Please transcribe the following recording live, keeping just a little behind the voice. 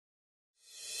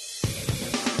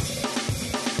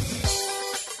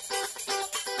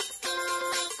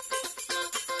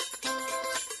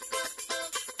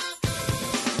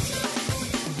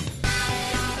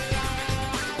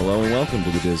Hello and welcome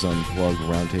to the Diz Unplugged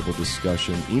Roundtable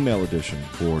Discussion Email Edition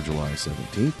for July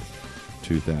 17th,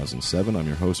 2007. I'm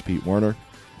your host, Pete Werner,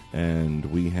 and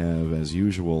we have, as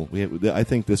usual, I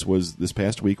think this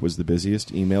past week was the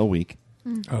busiest email week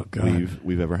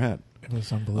we've ever had. It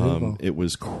was unbelievable. It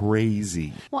was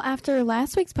crazy. Well, after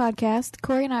last week's podcast,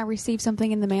 Corey and I received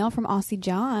something in the mail from Aussie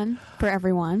John for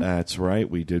everyone. That's right.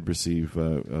 We did receive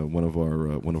one of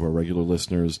our regular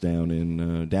listeners down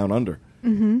under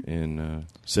in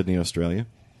Sydney, Australia.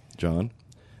 John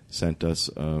sent us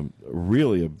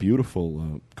really a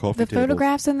beautiful coffee table. The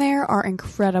photographs in there are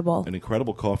incredible. An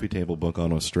incredible coffee table book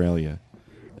on Australia,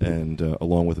 and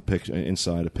along with a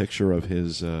picture of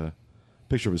his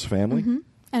family. Mm-hmm.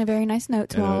 And a very nice note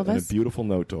to all of us. And a beautiful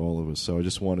note to all of us. So I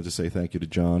just wanted to say thank you to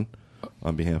John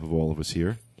on behalf of all of us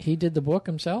here. He did the book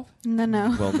himself?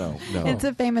 No. Well, no. It's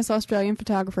a famous Australian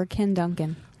photographer, Ken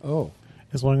Duncan. Oh.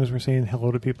 As long as we're saying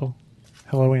hello to people.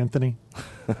 Hello, Anthony.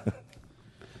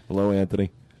 Hello,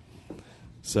 Anthony.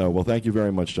 So, well, thank you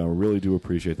very much, John. We really do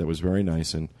appreciate that. It was very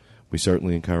nice, and we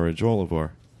certainly encourage all of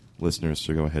our listeners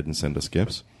to go ahead and send us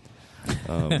gifts.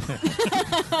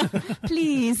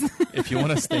 Please. If you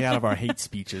want to stay out of our hate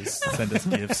speeches, send us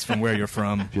gifts from where you're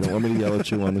from. If you don't want me to yell at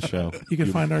you on the show. You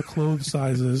can find our clothes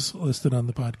sizes listed on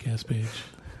the podcast page.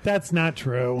 That's not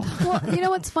true. Well, you know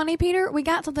what's funny, Peter? We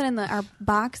got something in our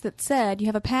box that said you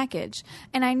have a package.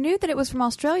 And I knew that it was from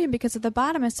Australia because at the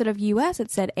bottom, instead of U.S.,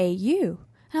 it said AU.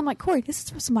 And I'm like, Corey, this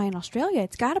is from somebody in Australia.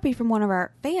 It's got to be from one of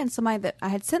our fans, somebody that I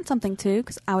had sent something to,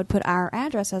 because I would put our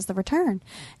address as the return.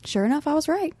 Sure enough, I was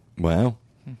right. Wow.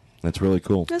 That's really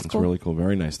cool. That's cool. Cool. Really cool.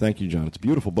 Very nice. Thank you, John. It's a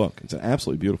beautiful book. It's an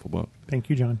absolutely beautiful book. Thank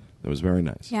you, John. That was very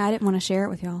nice. Yeah, I didn't want to share it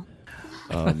with y'all.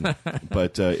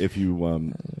 But if you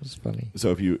It was funny.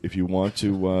 So if you want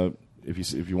to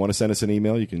send us an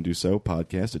email, you can do so,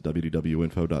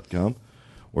 podcast@wdwinfo.com,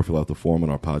 or fill out the form on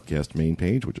our podcast main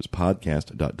page, which is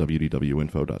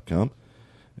podcast.wdwinfo.com.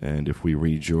 And if we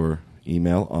read your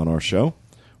email on our show,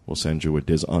 we'll send you a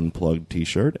Diz Unplugged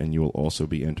t-shirt, and you will also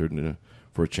be entered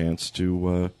for a chance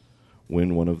to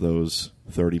win one of those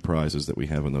 30 prizes that we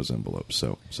have in those envelopes.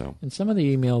 So. And some of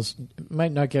the emails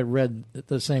might not get read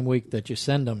the same week that you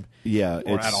send them. Yeah,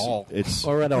 Or at all.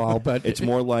 But it's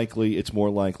more likely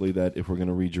that if we're going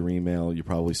to read your email, you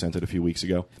probably sent it a few weeks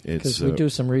ago. Because we do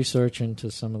some research into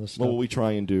some of the stuff. Well, what we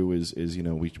try and do is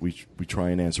we try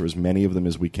and answer as many of them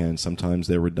as we can. Sometimes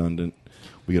they're redundant.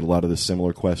 We get a lot of the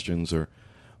similar questions,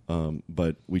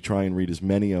 but we try and read as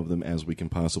many of them as we can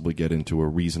possibly get into a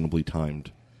reasonably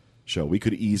timed show. We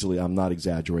could easily, I'm not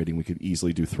exaggerating, we could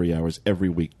easily do 3 hours every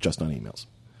week just on emails.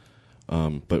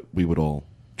 But we would all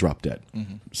drop dead.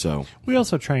 Mm-hmm. So we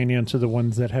also try and answer the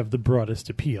ones that have the broadest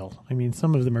appeal. I mean,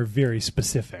 some of them are very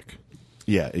specific.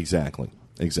 Yeah, exactly.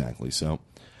 So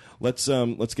let's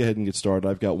go ahead and get started.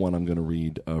 I've got one I'm going to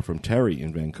read from Terry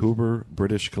in Vancouver,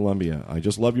 British Columbia. I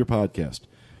just love your podcast.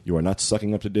 You are not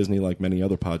sucking up to Disney like many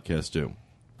other podcasts do.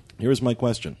 Here's my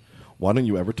question. Why don't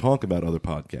you ever talk about other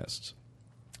podcasts?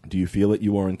 Do you feel that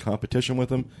you are in competition with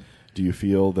them? Do you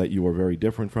feel that you are very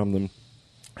different from them?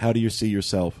 How do you see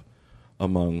yourself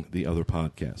among the other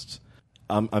podcasts?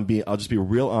 I'll just be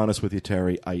real honest with you,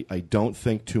 Terry. I don't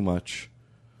think too much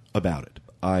about it.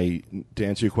 To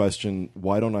answer your question,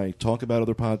 why don't I talk about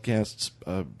other podcasts?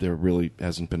 There really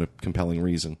hasn't been a compelling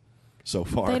reason so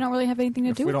far. They don't really have anything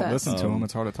to do with us. If we don't listen to them,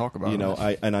 it's hard to talk about.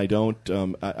 I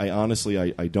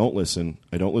honestly don't listen.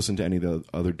 I don't listen to any of the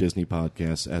other Disney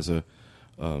podcasts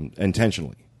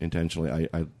intentionally.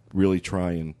 I really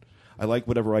try, and I like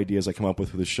whatever ideas I come up with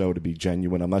for the show to be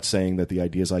genuine. I'm not saying that the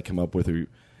ideas I come up with are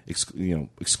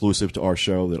exclusive to our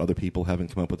show, that other people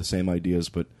haven't come up with the same ideas,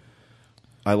 but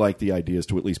I like the ideas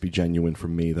to at least be genuine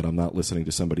from me, that I'm not listening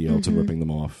to somebody else and ripping them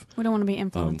off. We don't want to be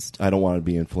influenced. I don't want to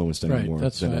be influenced anymore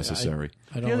Right, than necessary.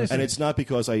 I don't listen. And it's not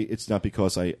because I'm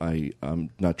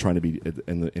not trying to be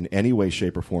in any way,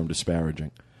 shape, or form disparaging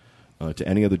to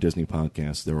any other Disney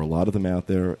podcasts. There are a lot of them out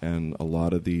there, and a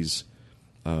lot of these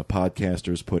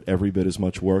podcasters put every bit as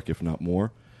much work, if not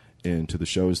more, into the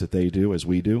shows that they do as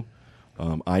we do.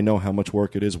 I know how much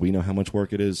work it is. We know how much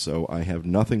work it is. So I have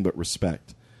nothing but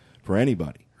respect for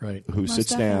anybody who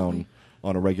sits down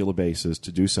on a regular basis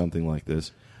to do something like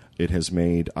this. It has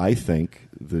made, I think,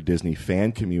 the Disney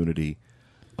fan community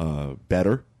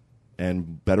better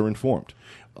and better informed.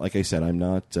 Like I said, I'm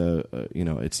not,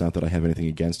 it's not that I have anything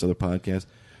against other podcasts.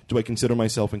 Do I consider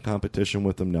myself in competition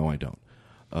with them? No, I don't.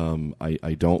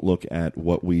 I don't look at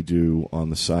what we do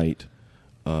on the site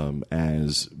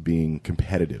as being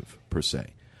competitive, per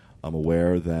se. I'm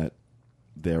aware that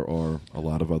there are a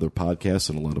lot of other podcasts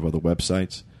and a lot of other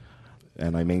websites,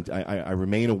 and I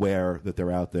remain aware that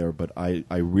they're out there, but I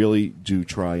really do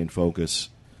try and focus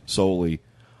solely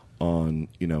on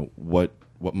what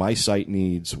my site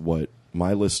needs, what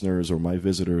my listeners or my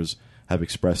visitors have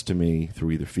expressed to me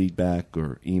through either feedback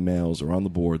or emails or on the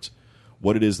boards,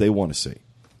 what it is they want to see,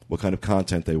 what kind of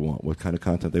content they want, what kind of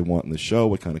content they want in the show,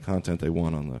 what kind of content they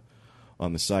want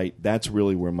on the site. That's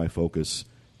really where my focus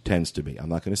tends to be. I'm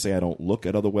not going to say I don't look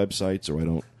at other websites or I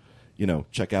don't,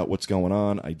 check out what's going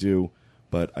on. I do,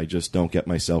 but I just don't get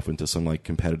myself into some like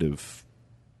competitive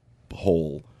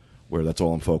hole where that's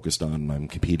all I'm focused on and I'm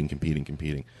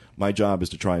competing. My job is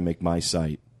to try and make my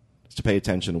site, is to pay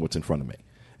attention to what's in front of me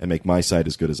and make my site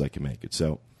as good as I can make it.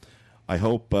 So I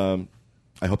hope that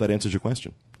answers your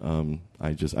question.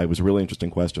 It was a really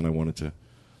interesting question. I wanted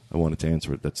to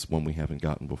answer it. That's one we haven't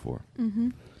gotten before.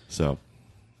 Mm-hmm. So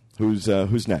who's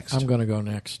next? I'm going to go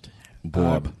next.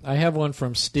 Bob. I have one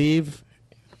from Steve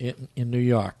in New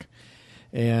York,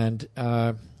 and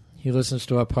he listens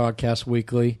to our podcast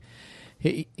weekly.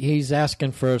 He's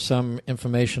asking for some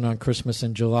information on Christmas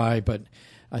in July, but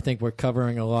I think we're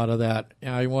covering a lot of that.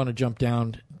 I want to jump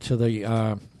down to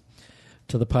the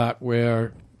part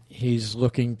where he's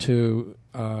looking to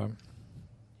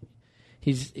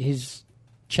he's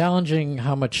challenging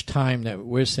how much time that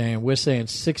we're saying. We're saying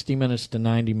 60 minutes to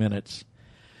 90 minutes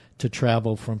to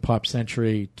travel from Pop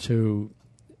Century to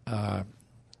the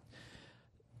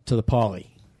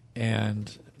Poly,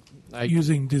 and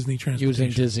using Disney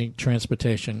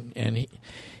transportation. And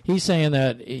he's saying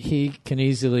that he can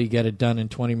easily get it done in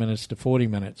 20 minutes to 40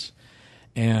 minutes.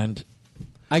 And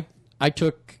I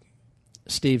took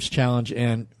Steve's challenge,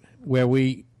 and where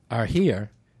we are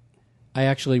here, I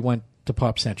actually went to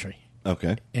Pop Century.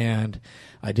 Okay. And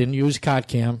I didn't use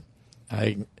CardCam.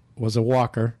 I was a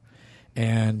walker,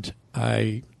 and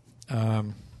I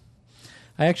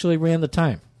actually ran the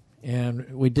time.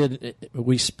 And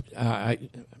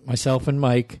myself and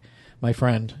Mike, my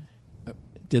friend,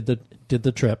 did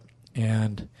the trip,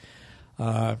 and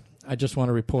I just want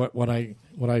to report what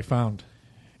I found.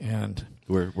 And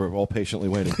we're all patiently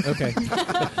waiting. Okay.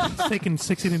 It's taking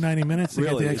 60 to 90 minutes to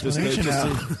Really? get the explanation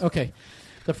out. Okay.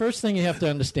 The first thing you have to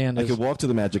understand I is... could walk to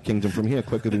the Magic Kingdom from here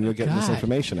quicker than you're getting this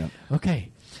information out.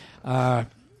 Okay.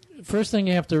 First thing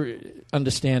you have to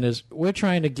understand is we're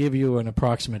trying to give you an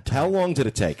approximate time. How long did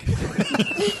it take?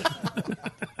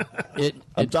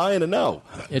 I'm dying to know.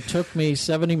 It took me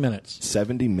 70 minutes.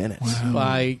 70 minutes. Wow.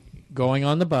 By going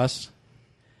on the bus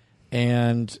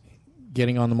and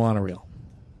getting on the monorail.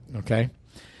 Okay?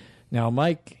 Now,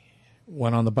 Mike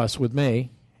went on the bus with me,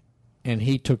 and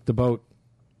he took the boat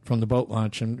from the boat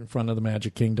launch in front of the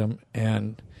Magic Kingdom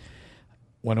and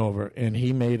went over, and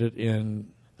he made it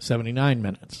in 79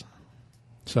 minutes.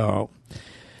 So,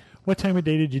 what time of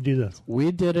day did you do this?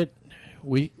 We did it.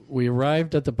 We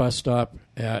arrived at the bus stop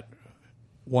at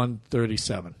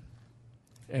 1:37,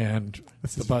 and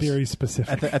this the is bus very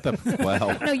specific.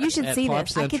 Wow. No, you should At see Pop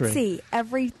this. I Century. could see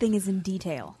everything is in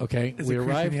detail. Okay, Is we it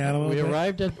creeping arrived. you out a little We bit?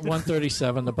 arrived at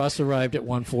 1:37. The bus arrived at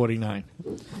 1:49.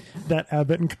 That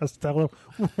Abbott and Costello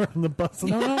were on the bus.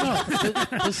 No.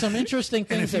 There's some interesting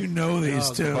And things. if you know these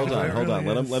two, Hold on. it really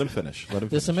Let is. him finish.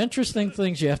 There's some interesting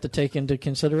things you have to take into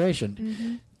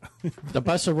consideration. The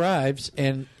bus arrives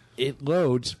and it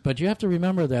loads, but you have to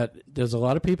remember that there's a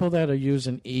lot of people that are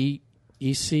using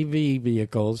ECV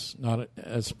vehicles, not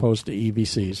as opposed to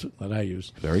EVCs that I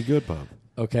use. Very good, Bob.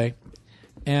 Okay,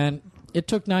 and it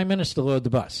took 9 minutes to load the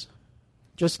bus.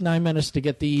 Just 9 minutes to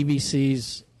get the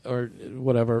EVCs or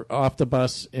whatever off the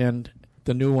bus and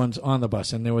the new ones on the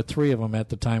bus, and there were 3 of them at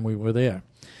the time we were there.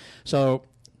 So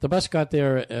the bus got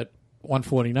there at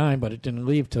 1:49, but it didn't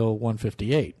leave till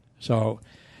 1:58. So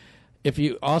if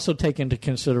you also take into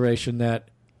consideration that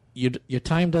your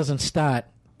time doesn't start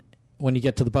when you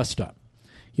get to the bus stop.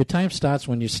 Your time starts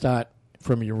when you start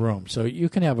from your room. So you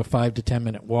can have a 5 to 10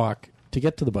 minute walk to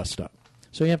get to the bus stop.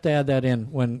 So you have to add that in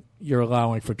when you're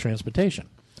allowing for transportation.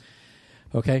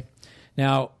 Okay?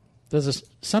 Now, there's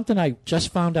something I just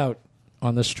found out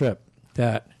on this trip,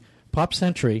 that Pop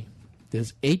Century,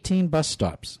 there's 18 bus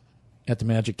stops at the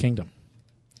Magic Kingdom.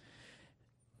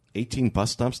 18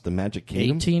 bus stops at the Magic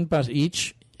Kingdom? 18 bus.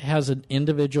 Each has an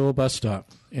individual bus stop.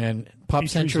 And Pop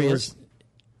Each Century resort. is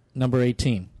number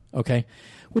 18. Okay?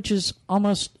 Which is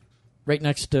almost right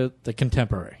next to the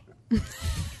Contemporary.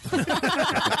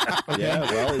 Yeah,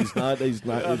 well, he's not. It's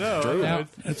true. Now,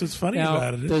 That's what's funny Now,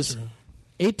 about it. there's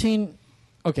 18.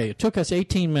 Okay, it took us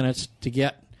 18 minutes to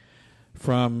get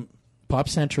from Pop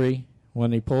Century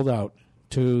when he pulled out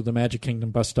to the Magic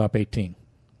Kingdom bus stop 18.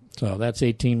 So that's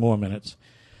 18 more minutes.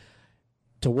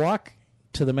 To walk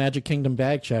to the Magic Kingdom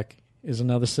bag check is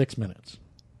another 6 minutes,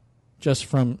 just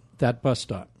from that bus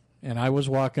stop. And I was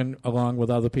walking along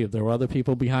with other people. There were other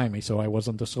people behind me, so I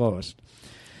wasn't the slowest.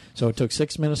 So it took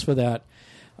 6 minutes for that.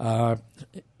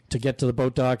 To get to the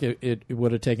boat dock, it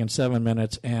would have taken 7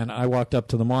 minutes, and I walked up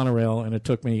to the monorail, and it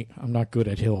took me, I'm not good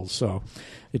at hills, so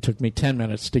it took me 10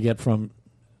 minutes to get from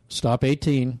stop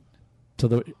 18 to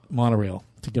the monorail,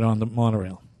 to get on the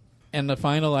monorail. And the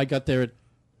final, I got there at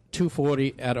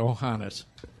 2:40 at Ohana's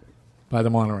by the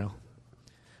monorail.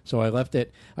 So I left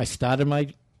it. I started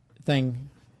my thing,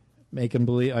 making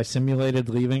believe, I simulated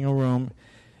leaving a room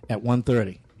at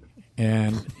 1:30.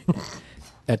 And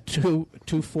at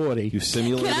 2:40. You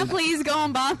simulated. Can I please go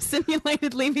on Bob's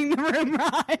simulated leaving the room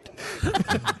ride?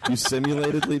 You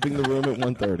simulated leaving the room at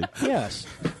 1:30. Yes.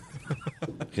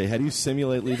 Okay, how do you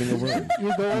simulate leaving a room?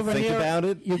 You go over think near. about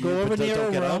it. You go over don't near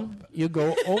a get up? room. You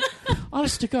go.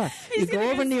 Honest to God, you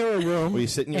go over near a room. Well, you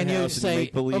sit in your and house you say, and you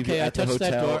make believe "Okay, you're I at the touched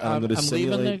that hotel, door. and I'm gonna leaving the.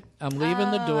 simulate." I'm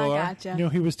leaving the door." I gotcha. No,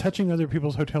 he was touching other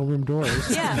people's hotel room doors.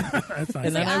 Yeah. That's not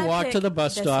And then See, I I walked to picked the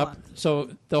bus this stop. one. So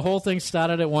the whole thing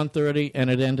started at 1:30 and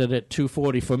it ended at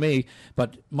 2:40 for me.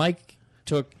 But Mike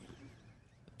took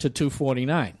to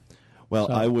 2:49. Well,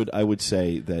 So- I would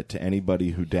say that to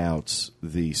anybody who doubts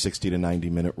the 60 to 90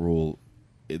 minute rule,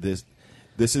 this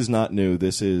is not new.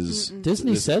 This is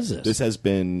Disney says this. This has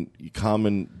been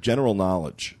common general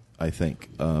knowledge, I think,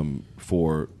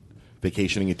 for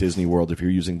vacationing at Disney World. If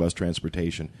you're using bus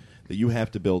transportation, that you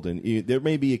have to build in. There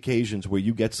may be occasions where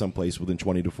you get someplace within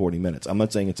 20 to 40 minutes. I'm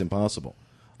not saying it's impossible.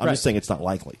 I'm Right. just saying it's not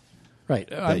likely. Right.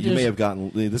 That you may have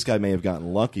gotten. This guy may have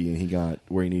gotten lucky, and he got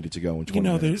where he needed to go in 20 You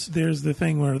know, minutes. there's the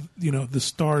thing where, the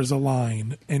stars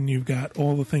align, and you've got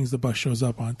all the things the bus shows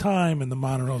up on time, and the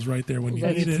monorail's right there when you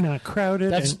That need it's it. not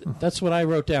crowded. That's what I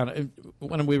wrote down.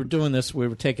 When we were doing this, we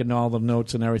were taking all the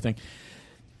notes and everything.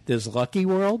 There's Lucky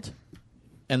World,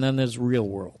 and then there's Real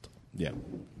World. Yeah,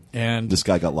 And this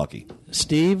guy got lucky.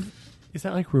 Steve Is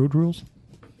that like road rules?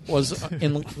 was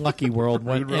in Lucky World,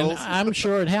 and I'm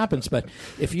sure it happens. But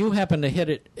if you happen to hit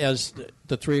it as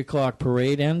the 3 o'clock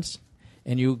parade ends,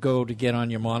 and you go to get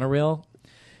on your monorail,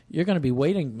 you're going to be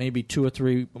waiting maybe 2 or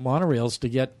 3 monorails to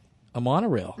get a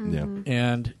monorail. Yeah.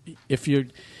 And if you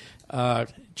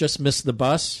just missed the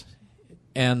bus,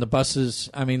 and the buses,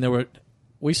 I mean,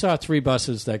 we saw 3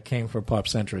 buses that came from Pop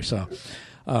Century, so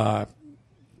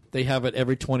they have it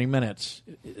every 20 minutes.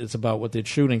 It's about what they're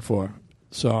shooting for.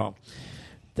 So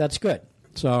that's good.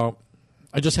 So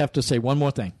I just have to say one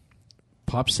more thing.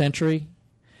 Pop Century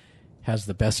has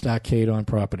the best arcade on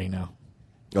property now.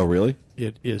 Oh, really?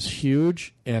 It is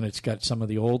huge, and it's got some of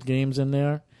the old games in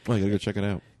there. Oh, you gotta go check it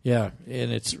out. Yeah,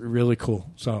 and it's really cool.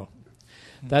 So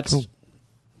that's. Cool.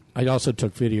 I also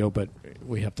took video, but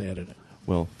we have to edit it.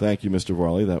 Well, thank you, Mr.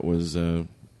 Varley. That was was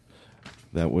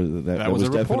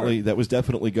a report. That was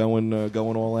definitely going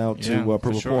all out Yeah, to prove for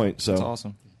a sure. point. So That's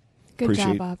awesome. Good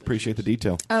job, Bob. Appreciate the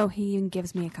detail. Oh, he even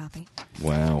gives me a copy.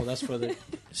 Wow. Well, that's for the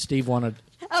Steve wanted.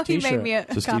 Oh, he T-shirt. made me a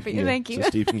So Steve copy. can get- Thank you. So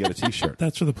Steve can get a T-shirt.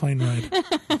 That's for the plane ride.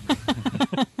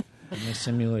 And they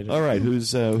simulated. All right.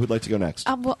 Who'd like to go next?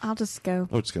 Well, I'll just go.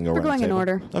 Oh, it's going to go We're around the going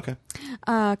in table. order.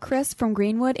 Okay. Chris from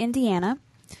Greenwood, Indiana.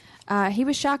 He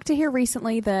was shocked to hear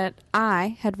recently that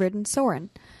I had ridden Soren.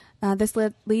 This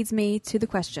leads me to the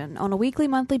question. On a weekly,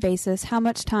 monthly basis, how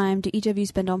much time do each of you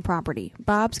spend on property?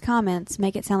 Bob's comments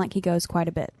make it sound like he goes quite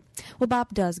a bit. Well, Bob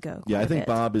does go Yeah, quite I a think bit.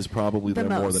 Bob is probably The there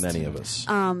more most. than any of us.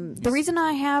 The reason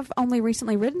I have only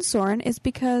recently ridden Soren is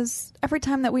because every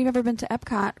time that we've ever been to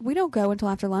Epcot, we don't go until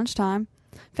after lunchtime.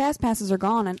 Fast passes are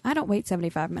gone, and I don't wait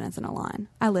 75 minutes in a line.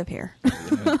 I live here.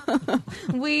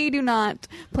 We do not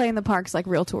play in the parks like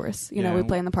real tourists. You know, Yeah. we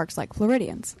play in the parks like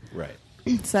Floridians. Right.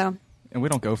 So, And we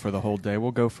don't go for the whole day.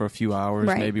 We'll go for a few hours,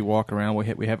 Right. maybe walk around.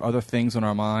 We have other things on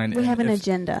our mind. we And have an if,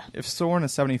 agenda. If Soarin'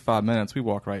 is 75 minutes, we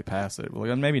walk right past it. We're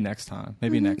like, maybe next time.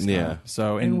 Maybe next Yeah. time.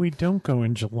 So, And we don't go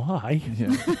in July.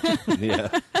 yeah.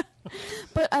 Yeah.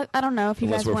 But I don't know if you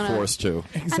Unless guys we're want to. forced to.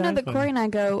 I know that Corey and I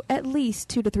go at least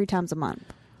 2 to 3 times a month.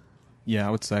 Yeah,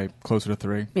 I would say closer to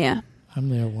 3. Yeah, I'm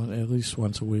there at least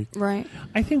once a week. right.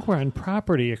 I think we're on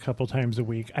property a couple times a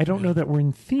week. I don't know that we're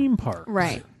in theme parks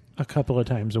Right. a couple of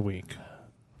times a week.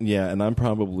 Yeah, and I'm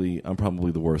probably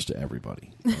the worst to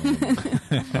everybody.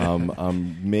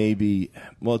 Maybe.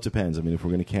 Well, it depends. I mean, if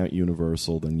we're going to count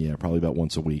Universal, then yeah, probably about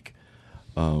once a week.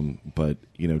 But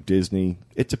Disney,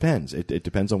 it depends. It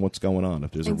depends on what's going on.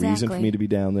 If there's a reason for Exactly. me to be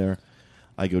down there,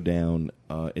 I go down.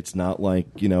 It's not like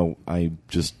I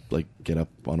just like get up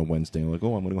on a Wednesday and like,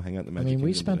 oh, I'm going to go hang out in the I Magic mean,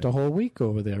 we Kingdom spent today. a whole week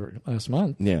over there last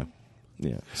month. Yeah.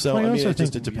 So Well, I I mean, also it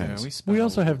just think- it depends. Yeah, We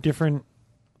also have different.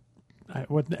 I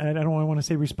don't want to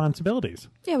say responsibilities.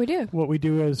 Yeah, we do. What we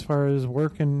do as far as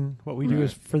work and what we do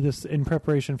is for this in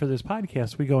preparation for this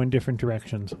podcast, we go in different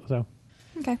directions. So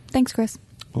Okay. Thanks, Chris.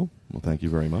 Oh, well, thank you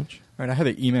very much. All right, I had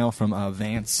an email from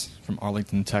Vance from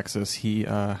Arlington, Texas. He's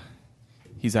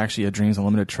actually a Dreams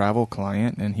Unlimited travel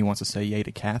client, and he wants to say yay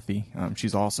to Kathy.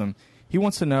 She's awesome. He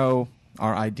wants to know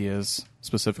our ideas,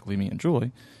 specifically me and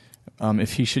Julie,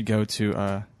 if he should go to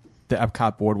the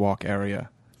Epcot Boardwalk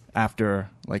area after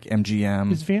like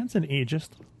MGM. Is Vance an ageist?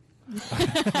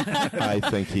 I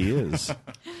think he is.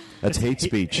 That's hate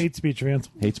speech. Hate speech, Vance.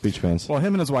 Hate speech, Vance. Well,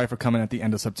 him and his wife are coming at the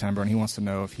end of September, and he wants to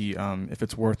know if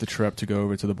it's worth the trip to go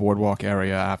over to the Boardwalk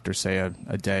area after, say, a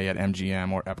day at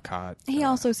MGM or Epcot. He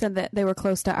also said that they were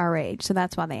close to our age, so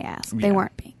that's why they asked. They Yeah.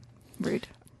 weren't being rude,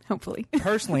 hopefully.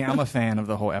 Personally, I'm a fan of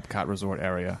the whole Epcot Resort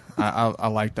area. I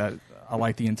like that. I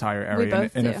like the entire area. We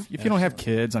both and do. if you don't have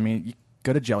kids, I mean, you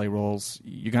go to Jelly Rolls.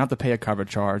 You're gonna have to pay a cover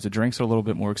charge. The drinks are a little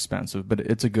bit more expensive, but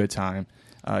it's a good time.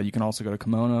 You can also go to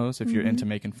Kimonos if you're into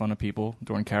making fun of people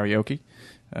during karaoke.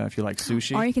 If you like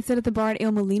sushi, Or you can sit at the bar at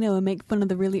Il Molino and make fun of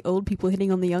the really old people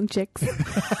hitting on the young chicks.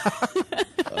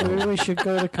 Maybe we should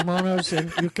go to Kimonos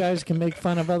and you guys can make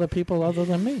fun of other people other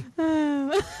than me.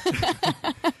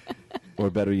 Or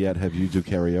better yet, have you do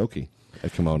karaoke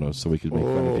at Kimonos so we could make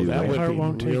fun of you. that there. would heart be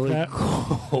won't take really that.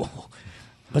 cool.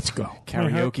 Let's go.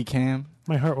 karaoke cam.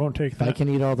 My heart won't take If I that. can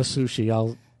eat all the sushi,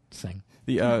 I'll sing.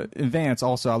 The in Vance,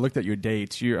 also, I looked at your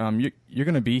dates. You're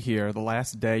going to be here. The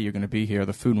last day you're going to be here,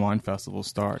 the Food and Wine Festival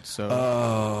starts. So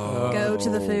Go to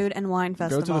the Food and Wine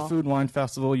Festival. go to the Food and Wine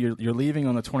Festival. You're leaving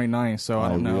on the 29th, so I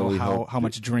don't know really hope- how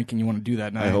much drinking you want to do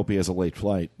that night. I hope he has a late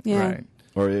flight. Yeah. Right.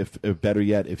 Or if better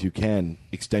yet, if you can,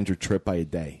 extend your trip by a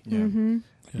day. Yeah. Mm-hmm.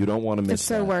 You don't want to miss It's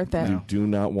so that. worth it. You do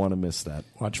not want to miss that.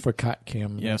 Watch for Cot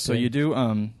Cam. Yeah, so you do.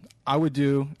 I would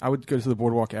go to the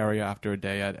Boardwalk area after a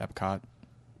day at Epcot.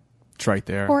 It's right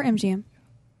there. Or MGM.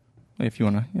 if you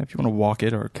want to walk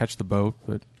it or catch the boat.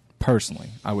 But personally,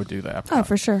 I would do the Epcot. Oh,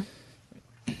 for sure.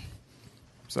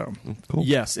 So Cool.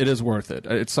 yes, it is worth it.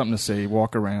 It's something to see.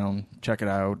 Walk around, check it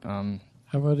out.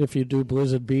 How about if you do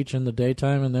Blizzard Beach in the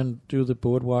daytime and then do the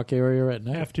boardwalk area at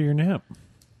night? After your nap.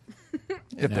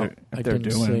 If No, they're I they're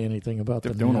didn't say doing anything about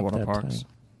they're the doing the nap water that parks. time.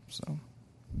 So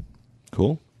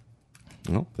Cool.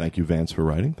 Well, thank you, Vance, for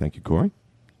writing. Thank you, Corey.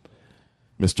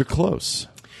 Mr. Close.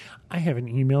 I have an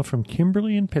email from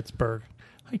Kimberly in Pittsburgh.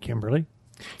 Hi, Kimberly.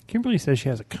 Kimberly says she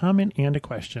has a comment and a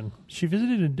question. She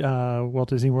visited Walt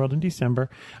Disney World in December.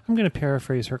 I'm going to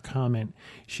paraphrase her comment.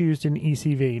 She used an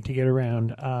ECV to get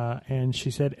around, and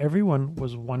she said everyone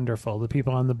was wonderful. The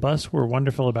people on the bus were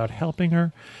wonderful about helping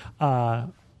her.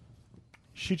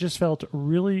 She just felt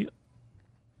really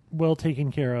well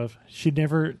taken care of. She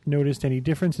never noticed any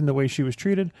difference in the way she was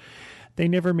treated. They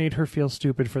never made her feel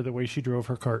stupid for the way she drove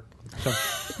her cart. So,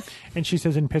 and she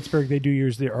says in Pittsburgh they do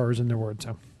use the R's in their words.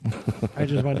 So I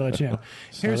just wanted to let you know.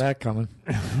 Saw that coming.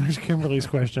 Here's Kimberly's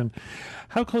question.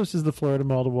 How close is the Florida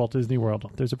Mall to Walt Disney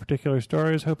World? There's a particular store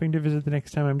I was hoping to visit the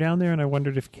next time I'm down there, and I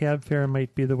wondered if cab fare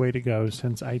might be the way to go,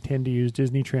 since I tend to use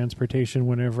Disney transportation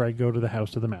whenever I go to the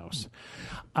House of the Mouse.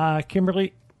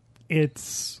 Kimberly,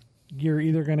 you're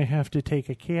either going to have to take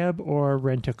a cab or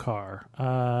rent a car.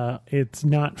 It's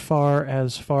not far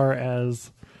as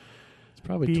It's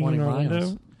probably being 20 in Orlando.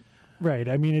 miles. Right.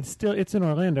 I mean, it's in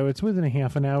Orlando. It's within a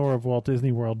half an hour of Walt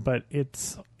Disney World, but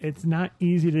it's not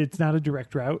easy. It's not a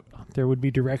direct route. There would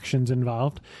be directions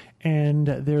involved, and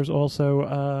there's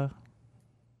also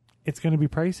it's going to be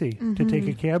pricey to take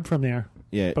a cab from there.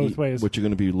 Yeah, Both ways. What you're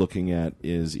going to be looking at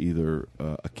is either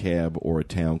a cab or a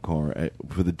town car.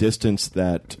 For the distance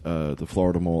that the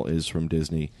Florida Mall is from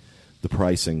Disney, the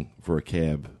pricing for a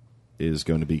cab is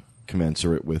going to be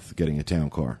commensurate with getting a town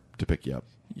car to pick you up.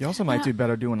 you also might do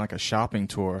better doing like a shopping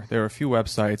tour. There are a few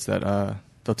websites that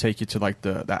they'll take you to like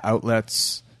the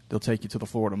outlets. They'll take you to the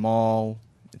Florida Mall.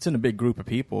 It's in a big group of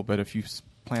people, but if you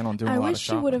plan on doing I a lot of wish she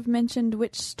shopping, would have mentioned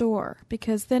which store,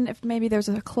 because then if maybe there's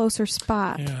a closer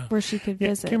spot Yeah. where she could Yeah,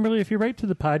 visit. Kimberly, if you write to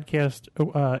the podcast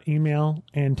email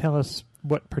and tell us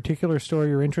what particular store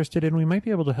you're interested in, we might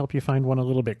be able to help you find one a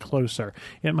little bit closer.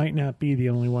 It might not be the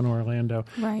only one in Orlando.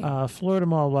 Right. Florida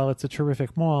Mall, while it's a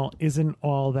terrific mall, isn't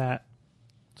all that.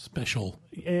 Special.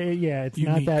 It's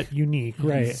Unique. not that unique,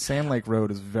 right? Sand Lake Road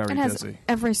is very it has busy.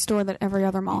 every store that every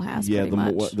other mall has. Yeah, pretty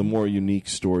much. the more unique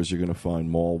stores you're going to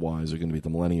find mall-wise are going to be at the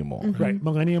Millennium Mall, Right.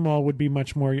 Millennium Mall would be a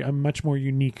much more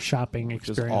unique shopping Which is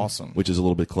experience. awesome. which is a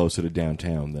little bit closer to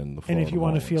downtown than the Florida And if you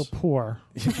want to Mall feel is. poor,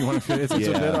 If you want to feel, it's a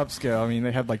Yeah. bit upscale. I mean,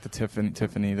 they have like the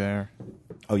Tiffany there,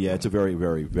 Oh yeah, it's a very,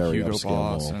 very, very Hugo upscale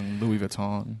Boss mall. and Louis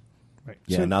Vuitton. right?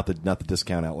 Yeah, So- not the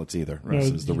discount outlets either. No,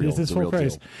 This is the real, this is the full real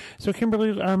price. deal. So,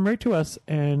 Kimberly, write to us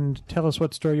and tell us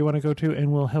what store you want to go to,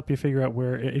 and we'll help you figure out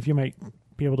if you might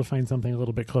be able to find something a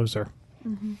little bit closer.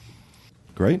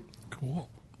 Great. Cool.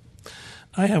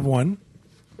 I have one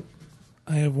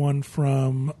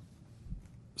from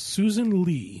Susan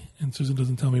Lee, and Susan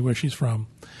doesn't tell me where she's from.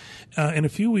 In a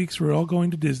few weeks, we're all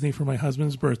going to Disney for my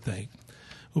husband's birthday.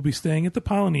 We'll be staying at the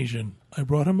Polynesian. I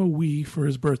brought him a Wii for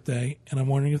his birthday, and I'm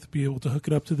wondering if to be able to hook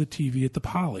it up to the TV at the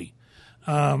Poly.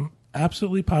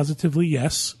 Absolutely, positively,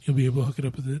 yes. You'll be able to hook it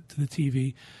up to the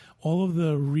TV. All of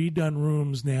the redone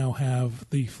rooms now have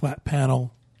the flat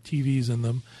panel TVs in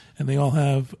them, and they all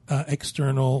have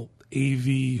external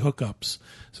AV hookups.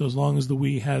 So as long as the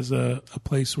Wii has a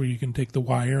place where you can take the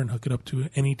wire and hook it up to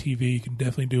any TV, you can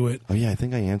definitely do it. Oh, yeah, I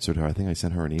think I answered her. I think I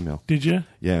sent her an email. Did you?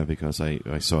 Yeah, because I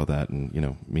saw that, and,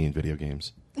 me and video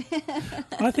games.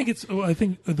 I think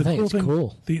the cool thing,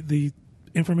 cool. The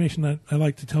information that I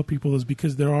like to tell people is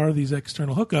because there are these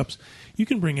external hookups, you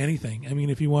can bring anything. I mean,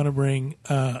 if you want to bring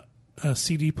a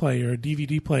CD player, a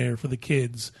DVD player for the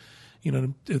kids,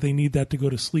 if they need that to go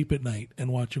to sleep at night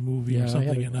and watch a movie or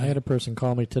something at night. I had a person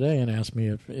call me today and ask me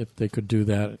if they could do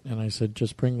that, and I said,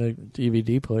 just bring the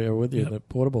DVD player with you, the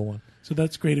portable one. So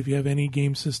that's great if you have any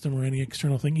game system or any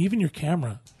external thing, even your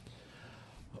camera.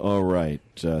 All right.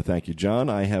 Thank you, John.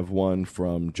 I have one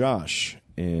from Josh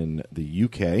in the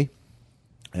UK,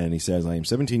 and he says, I am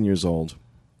 17 years old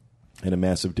and a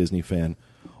massive Disney fan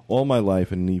all my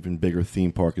life and an even bigger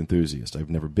theme park enthusiast. I've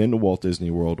never been to Walt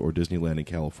Disney World or Disneyland in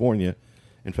California.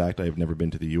 In fact, I have never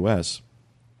been to the U.S.,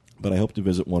 but I hope to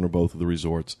visit one or both of the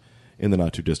resorts in the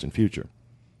not-too-distant future.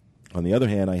 On the other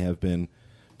hand, I have been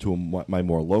to my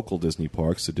more local Disney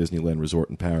parks, the Disneyland Resort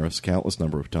in Paris, countless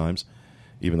number of times,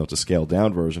 even though it's a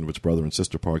scaled-down version of its brother and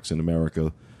sister parks in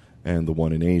America and the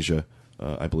one in Asia.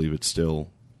 I believe I still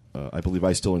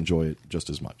enjoy it just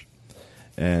as much.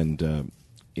 And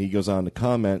he goes on to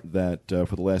comment that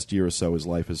for the last year or so, his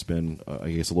life has been,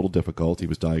 I guess, a little difficult. He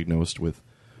was diagnosed with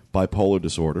bipolar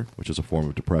disorder, which is a form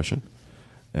of depression.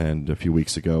 And a few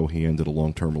weeks ago, he ended a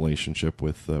long-term relationship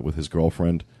with his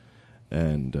girlfriend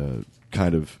and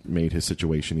kind of made his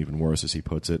situation even worse, as he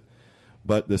puts it.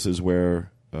 But this is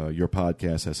where your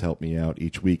podcast has helped me out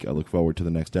each week. I look forward to the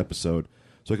next episode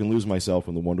so I can lose myself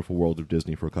in the wonderful world of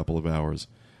Disney for a couple of hours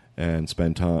and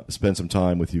spend some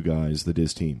time with you guys, the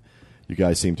Diz team. You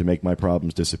guys seem to make my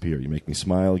problems disappear. You make me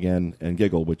smile again and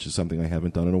giggle, which is something I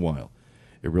haven't done in a while.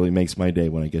 It really makes my day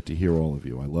when I get to hear all of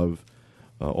you. I love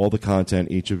all the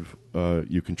content each of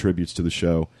you contributes to the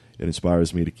show. It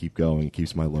inspires me to keep going. It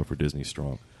keeps my love for Disney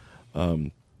strong.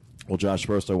 Well, Josh,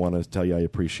 first I want to tell you I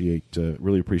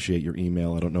really appreciate your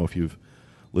email. I don't know if you've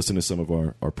listened to some of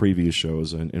our previous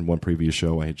shows. In one previous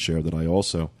show, I had shared that I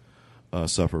also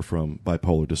suffer from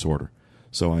bipolar disorder.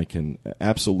 So I can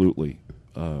absolutely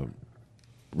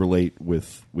relate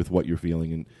with what you're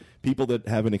feeling. And people that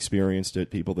haven't experienced it,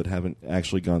 people that haven't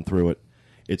actually gone through it,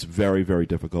 it's very, very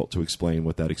difficult to explain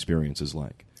what that experience is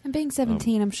like. And being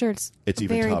 17, I'm sure it's even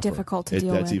very tougher. difficult to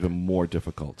deal with. That's even more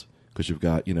difficult because you've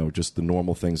got, just the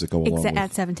normal things that go along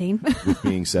at 17. with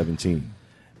being 17.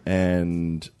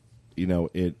 And,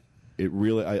 it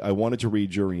really, I wanted to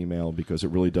read your email because it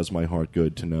really does my heart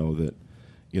good to know that,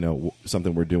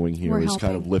 something we're doing here is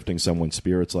kind of lifting someone's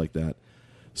spirits like that.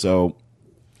 So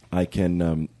I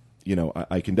can,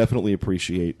 I can definitely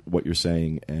appreciate what you're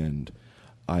saying, and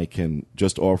I can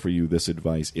just offer you this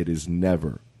advice. It is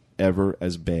never, ever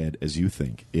as bad as you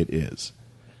think it is.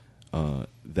 If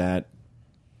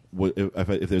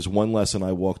there's one lesson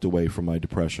I walked away from my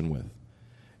depression with,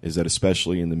 is that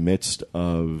especially in the midst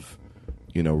of,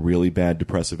 really bad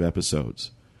depressive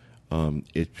episodes,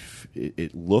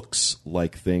 it looks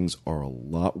like things are a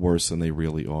lot worse than they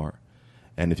really are.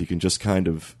 And if you can just kind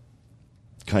of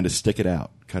stick it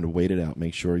out, kind of wait it out,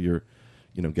 make sure you're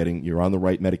on the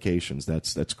right medications.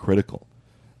 That's critical.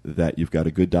 That you've got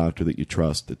a good doctor that you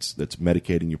trust that's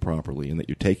medicating you properly, and that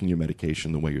you're taking your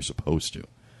medication the way you're supposed to.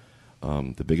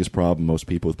 The biggest problem most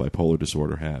people with bipolar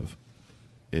disorder have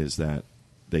is that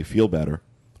they feel better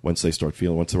once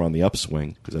they're on the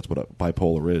upswing, because that's what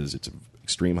bipolar is. It's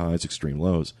extreme highs, extreme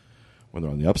lows. When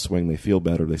they're on the upswing, they feel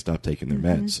better. They stop taking their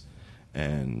meds,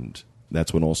 and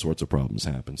that's when all sorts of problems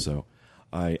happen. So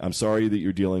I'm sorry that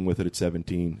you're dealing with it at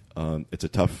 17. It's a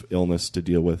tough illness to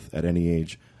deal with at any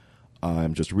age.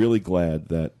 I'm just really glad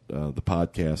that the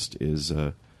podcast is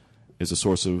a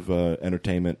source of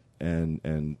entertainment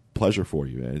and pleasure for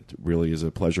you. It really is a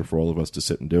pleasure for all of us to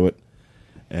sit and do it.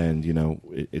 And,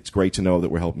 it's great to know that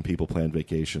we're helping people plan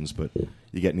vacations, but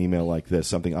you get an email like this,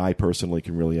 something I personally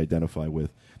can really identify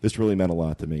with. This really meant a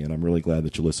lot to me, and I'm really glad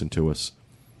that you listened to us.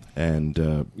 And,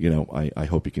 I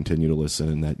hope you continue to listen,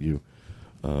 and that you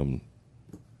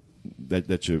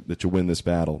that you win this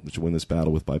battle,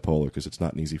 with bipolar, because it's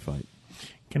not an easy fight.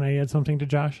 Can I add something to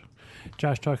Josh?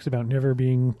 Josh talks about never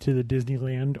being to the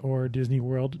Disneyland or Disney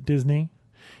World Disney.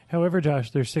 However,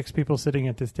 Josh, there's 6 people sitting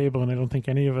at this table, and I don't think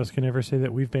any of us can ever say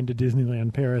that we've been to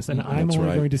Disneyland Paris. And I'm That's only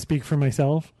right. going to speak for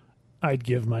myself. I'd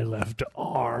give my left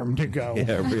arm to go.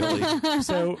 Yeah, really.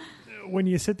 So when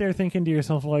you sit there thinking to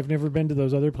yourself, well, I've never been to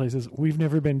those other places, we've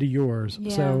never been to yours.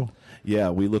 Yeah. So Yeah,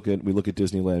 we look at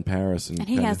Disneyland Paris, and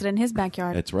he has it in his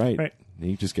backyard. That's right. Right.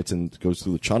 He just goes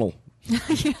through the tunnel.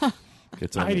 Yeah.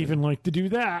 Gets on I'd there. even like to do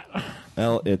that.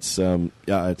 Well, it's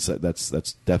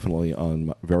that's definitely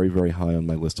on very, very high on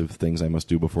my list of things I must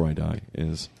do before I die.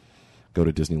 Is go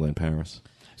to Disneyland Paris.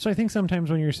 So I think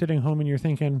sometimes when you're sitting home and you're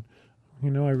thinking, I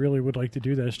really would like to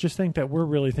do this, just think that we're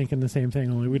really thinking the same thing,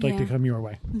 only we'd like to Yeah. come your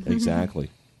way. Exactly.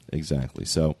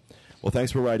 So, well,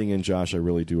 thanks for writing in, Josh. I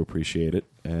really do appreciate it,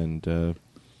 and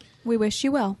We wish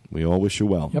you well. we all wish you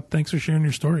well. Yep. Thanks for sharing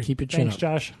your story. Keep your chin Thanks, up.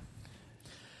 Josh.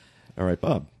 All right,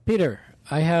 Bob. Peter,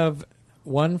 I have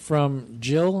one from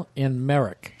Jill in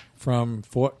Merrick from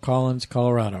Fort Collins,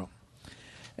 Colorado.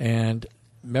 And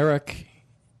Merrick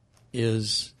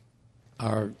is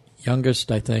our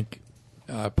youngest, I think,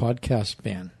 podcast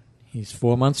fan. He's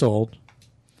 4 months old.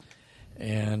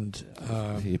 And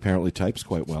He apparently types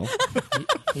quite well.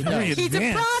 he Very does. He's a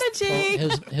advanced. prodigy. Well,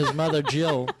 his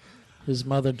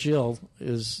mother Jill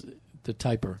is the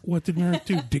typer. What did Merrick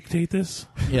do? Dictate this?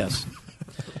 Yes.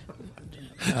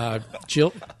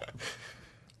 Jill.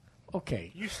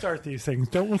 Okay. You start these things.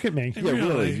 Don't look at me. Yeah,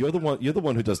 really. You're the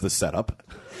one who does the setup.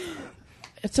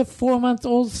 It's a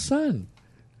 4-month-old son.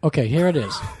 Okay, here it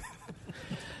is.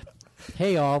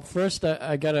 Hey, all. First,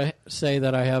 I got to say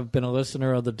that I have been a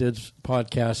listener of the Diz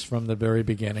podcast from the very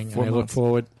beginning, and I look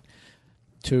forward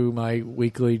to my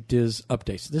weekly Diz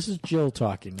updates. This is Jill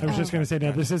talking. I was just going to say,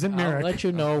 now, this isn't I'll Merrick. let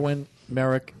you know when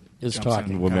Merrick is Jumps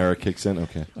talking. in. When Merrick kicks in,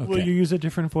 okay. Will you use a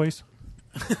different voice?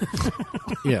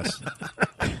 Yes.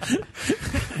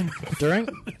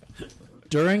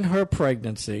 During her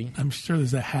pregnancy, I'm sure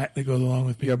there's a hat that goes along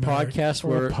with being your married. podcasts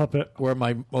Or a puppet. were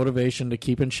my motivation to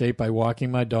keep in shape by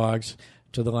walking my dogs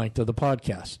to the length of the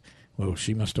podcast. Well,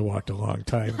 she must have walked a long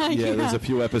time. Yeah, there's a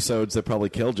few episodes that probably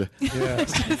killed you. Yeah.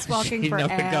 It's walking She for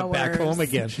never hours. got back home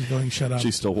again. She's going, shut up.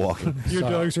 She's still walking. Your So-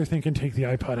 dogs are thinking, take the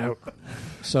iPod out.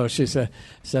 So she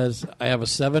says, I have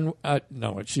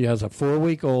she has a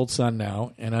 4-week-old son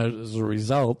now, and as a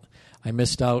result, I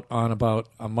missed out on about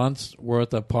a month's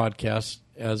worth of podcasts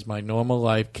as my normal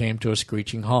life came to a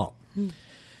screeching halt.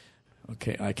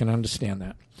 Okay, I can understand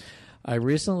that. I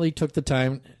recently took the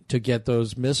time to get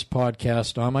those missed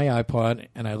podcasts on my iPod,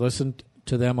 and I listened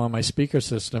to them on my speaker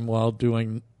system while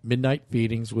doing midnight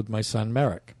feedings with my son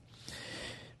Merrick.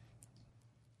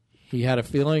 He had a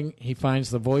feeling he finds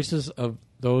the voices of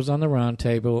those on the round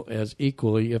table as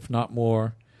equally, if not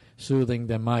more, soothing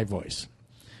than my voice.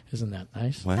 Isn't that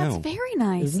nice? Wow. That's very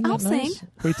nice. Isn't I'll that nice? sing.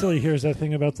 Wait till he hears that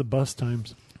thing about the bus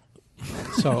times.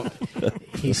 So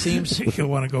he seems... You'll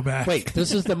want to go back. Wait,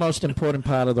 this is the most important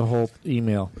part of the whole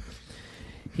email.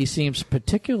 He seems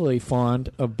particularly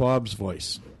fond of Bob's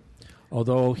voice,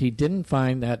 although he didn't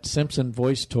find that Simpson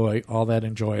voice toy all that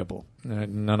enjoyable.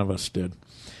 None of us did.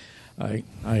 I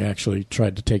actually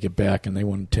tried to take it back, and they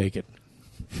wouldn't take it.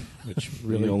 Which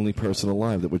really... The only person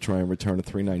alive that would try and return a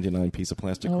 $3.99 piece of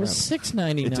plastic Well, it crap. was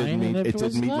 $6.99, and it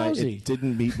was lousy. It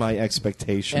didn't meet my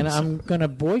expectations. And I'm going to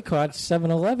boycott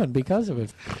 7-Eleven because of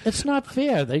it. It's not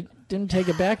fair. They didn't take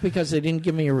it back because they didn't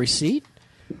give me a receipt.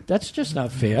 That's just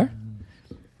not fair.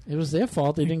 It was their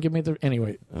fault. They didn't give me the...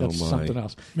 Anyway, that's my. something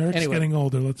else. Merrick's Anyway, getting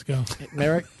older. Let's go.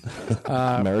 Merrick.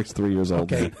 Merrick's 3 years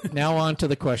old. Okay, now on to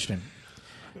the question.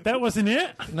 That wasn't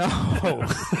it? No.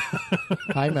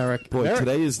 Hi, Merrick. Boy, Merrick,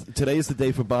 today is the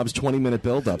day for Bob's 20-minute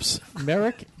build-ups.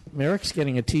 Merrick's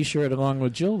getting a T-shirt along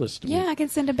with Jill this week. Yeah, I can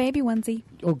send a baby onesie.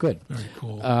 Oh, good. Very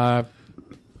cool.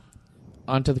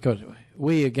 On to the question.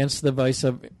 We, against the advice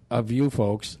of you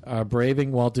folks, are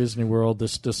braving Walt Disney World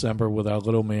this December with our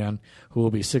little man, who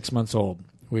will be 6 months old.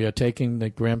 We are taking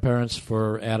the grandparents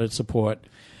for added support.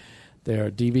 They're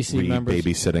DVC members.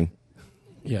 Babysitting.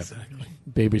 Yeah, Exactly.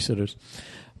 babysitters.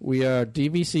 We are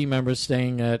DVC members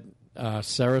staying at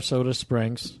Sarasota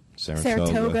Springs.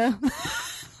 Saratoga.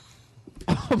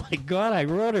 Oh, my God, I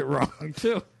wrote it wrong,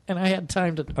 too. And I had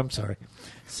time to... I'm sorry.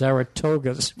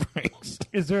 Saratoga Springs.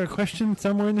 Is there a question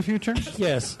somewhere in the future?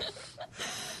 Yes.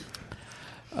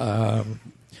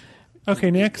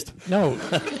 Okay, next. No.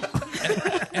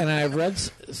 And I've read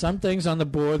some things on the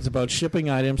boards about shipping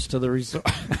items to the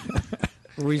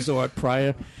resort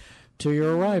prior to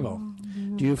your arrival.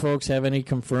 Do you folks have any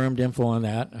confirmed info on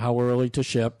that? How early to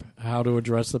ship, how to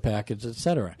address the package,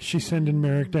 etc.? She's sending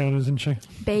Merrick down, isn't she?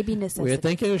 Baby necessity. We're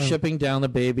thinking of shipping down the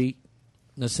baby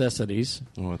necessities.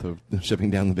 Oh, the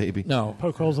shipping down the baby. No.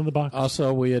 Poke holes in the box.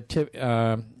 Also, we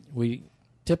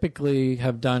typically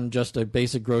have done just a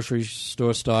basic grocery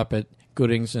store stop at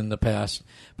Goodings in the past,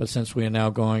 but since we are now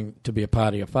going to be a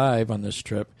party of 5 on this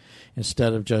trip,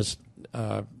 instead of just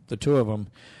the 2 of them,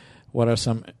 what are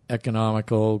some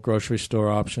economical grocery store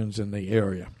options in the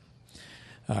area?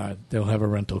 They'll have a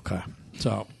rental car.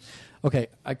 So, okay,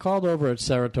 I called over at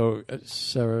Saratoga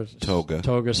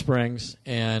Springs,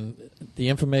 and the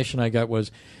information I got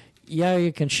was, yeah,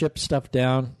 you can ship stuff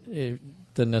down,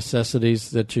 the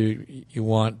necessities that you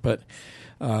want, but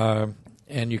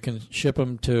and you can ship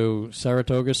them to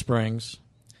Saratoga Springs,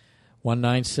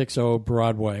 1960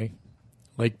 Broadway,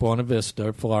 Lake Buena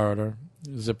Vista, Florida.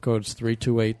 Zip code's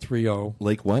 32830.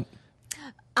 Lake what?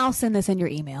 I'll send this in your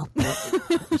email.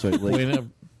 Sorry,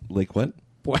 Lake what?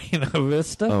 Buena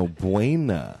Vista. Oh,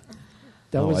 Buena.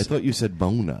 I thought you said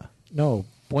Bona. No,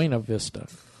 Buena Vista.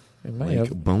 It may Lake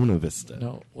have. Buena Vista.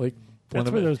 No, Lake. That's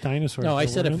where those dinosaurs. No, I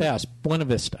said it were. fast. Buena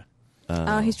Vista.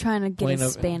 He's trying to get Buena-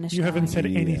 his Spanish. You haven't going. said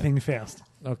anything fast.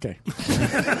 Okay.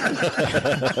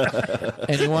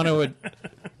 And you want to.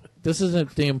 This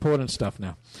isn't the important stuff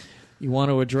now. You want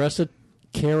to address it,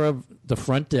 care of the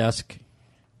front desk,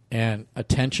 and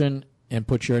attention, and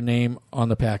put your name on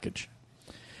the package,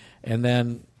 and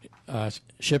then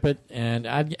ship it. And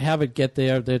I'd have it get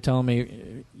there. They're telling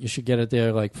me you should get it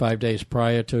there like 5 days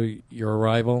prior to your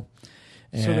arrival.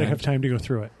 So they have time to go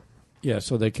through it. Yeah,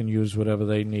 so they can use whatever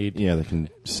they need. Yeah, they can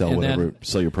sell And then- whatever,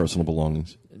 sell your personal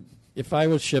belongings. If I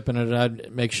was shipping it,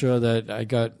 I'd make sure that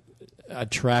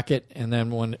I'd track it, and then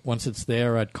once it's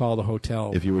there, I'd call the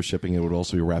hotel. If you were shipping, it would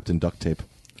also be wrapped in duct tape.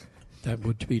 That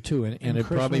would be too, and it'd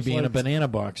probably Christmas be in a lights. banana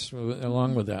box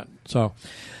along with that. So,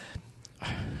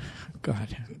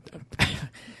 God,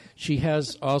 she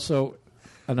has also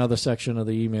another section of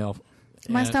the email.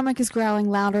 My And- stomach is growling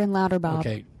louder and louder, Bob.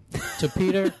 Okay, to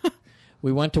Peter,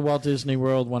 we went to Walt Disney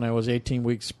World when I was 18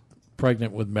 weeks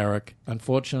pregnant with Merrick.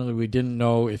 Unfortunately, we didn't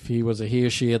know if he was a he or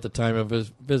she at the time of his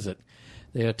visit.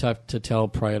 They are tough to tell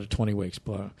prior to 20 weeks.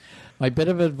 My bit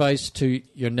of advice to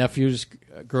your nephew's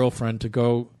girlfriend to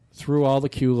go through all the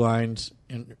queue lines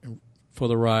for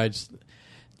the rides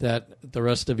that the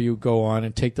rest of you go on,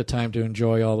 and take the time to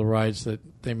enjoy all the rides that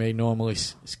they may normally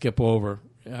skip over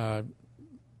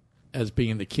as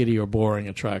being the kiddie or boring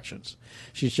attractions.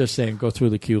 She's just saying go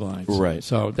through the queue lines. Right.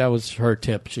 So that was her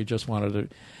tip. She just wanted to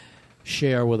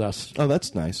share with us. Oh,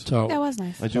 that's nice. So That was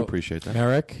nice. I do appreciate that.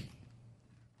 Merrick,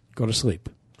 go to sleep.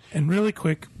 And really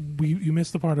quick, you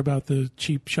missed the part about the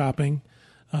cheap shopping.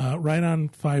 Right on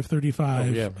 535,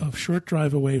 Oh, yeah. a short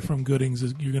drive away from Goodings,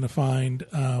 you're going to find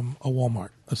a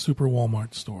Walmart, a super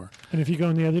Walmart store. And if you go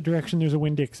in the other direction, there's a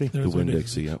Winn-Dixie. The There's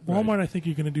Winn-Dixie, yeah. Walmart, I think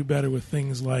you're going to do better with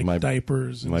things like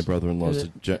diapers. And My stuff. brother-in-law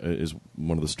is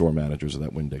one of the store managers of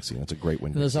that Winn-Dixie. That's a great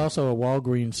And there's Winn-Dixie. also a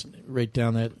Walgreens right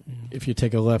down that if you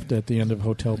take a left at the end of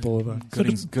Hotel Boulevard.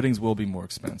 Goodings will be more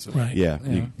expensive. Right. Yeah,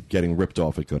 Yeah. you're getting ripped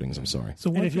off at Goodings. I'm sorry. So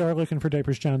And if you are looking for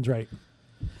diapers, John's right.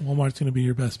 Walmart's going to be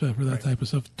your best bet for that type of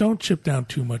stuff. Don't chip down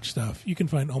too much stuff. You can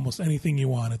find almost anything you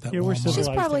want at that Yeah, we're Walmart. She's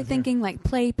civilized probably out here. thinking like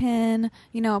playpen,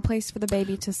 a place for the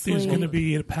baby to sleep. There's going to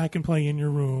be a pack and play in your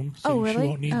room, so Oh, she really?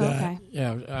 won't need Oh, that. okay.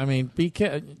 Yeah, I mean,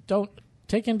 don't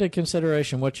take into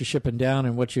consideration what you're shipping down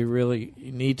and what you really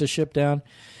need to ship down.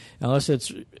 Unless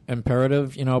it's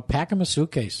imperative, pack him a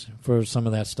suitcase for some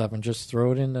of that stuff and just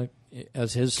throw it in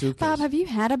as his suitcase. Bob, have you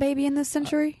had a baby in this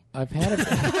century? I've had it.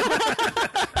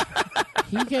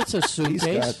 He gets a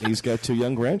suitcase. He's got 2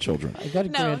 young grandchildren. I got a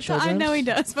No, grandchildren. I know he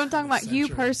does. But I'm talking about you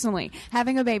personally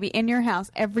having a baby in your house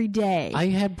every day. I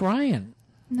had Brian.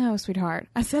 No, sweetheart.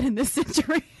 I said in this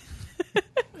century.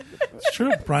 It's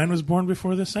true. Brian was born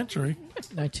before this century.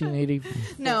 1980.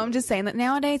 No, I'm just saying that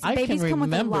nowadays I can babies come with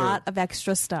a remember- lot of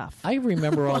extra stuff. I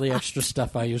remember all the extra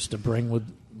stuff I used to bring with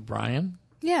Brian.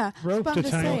 Yeah, Rope but to I'm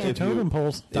just tie saying. to totem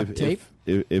poles. Duct tape.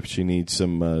 If she needs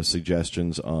some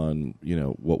suggestions on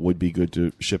what would be good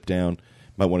to ship down,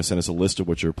 might want to send us a list of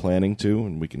what you're planning to,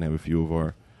 and we can have a few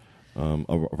of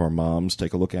our moms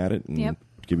take a look at it and Yep.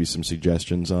 give you some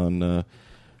suggestions on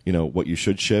what you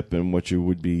should ship and what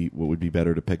would be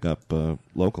better to pick up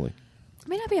locally. I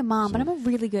may not be a mom, but I'm a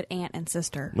really good aunt and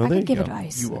sister. Well, I there can you give go.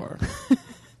 advice. You are.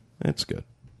 That's good.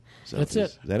 So That's it.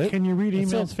 Is that it? Can you read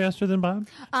That's emails it. faster than Bob?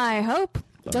 I hope.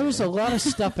 There was a lot of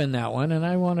stuff in that one, and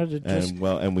I wanted to just.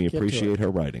 And we get to appreciate it. her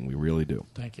writing. We really do.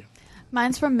 Thank you.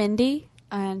 Mine's from Mindy,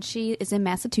 and she is in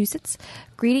Massachusetts.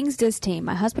 Greetings, Diz team.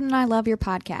 My husband and I love your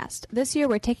podcast. This year,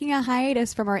 we're taking a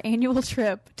hiatus from our annual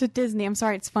trip to Disney. I'm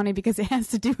sorry, it's funny because it has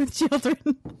to do with children.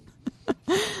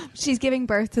 She's giving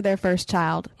birth to their first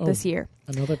child this year.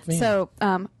 Another theme. So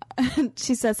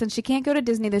she says since she can't go to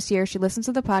Disney this year, she listens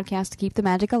to the podcast to keep the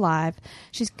magic alive.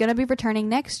 She's going to be returning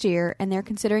next year, and they're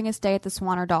considering a stay at the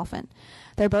Swan or Dolphin.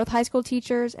 They're both high school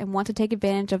teachers and want to take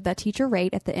advantage of that teacher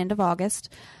rate at the end of August,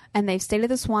 and they've stayed at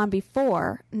the Swan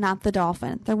before, not the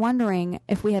Dolphin. They're wondering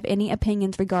if we have any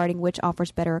opinions regarding which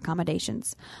offers better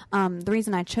accommodations. The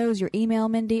reason I chose your email,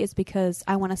 Mindy, is because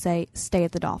I want to say stay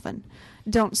at the Dolphin.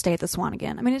 Don't stay at the Swan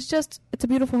again. I mean, it's a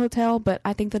beautiful hotel, but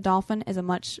I think the Dolphin is a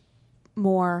much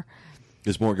more...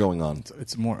 There's more going on.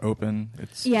 It's more open.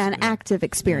 An active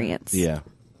experience. Yeah.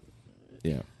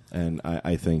 And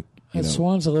I think,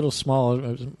 Swan's a little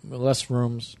smaller, less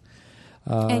rooms.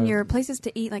 And your places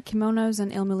to eat, like Kimonos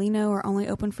and Il Mulino, are only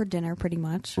open for dinner, pretty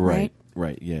much. Right.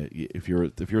 Yeah. If you're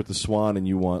at the Swan and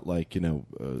you want, like, you're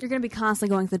going to be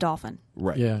constantly going to the Dolphin.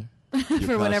 Right. Yeah.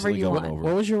 For whatever you want. Over.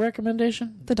 What was your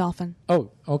recommendation? The Dolphin. Oh,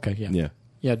 okay. Yeah.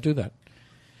 Yeah, do that.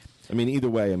 I mean, either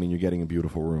way, you're getting a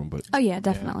beautiful room, but... Oh, yeah,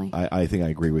 definitely. I think I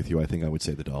agree with you. I think I would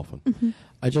say the Dolphin. Mm-hmm.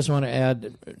 I just want to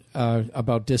add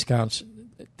about discounts.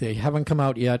 They haven't come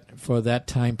out yet for that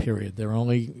time period. They're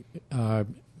only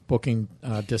booking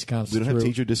discounts. We don't have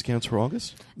teacher discounts for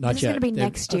August? Not This yet. is going to be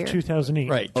next year. 2008.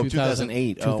 Right.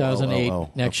 2008.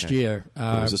 2008 next okay. year. It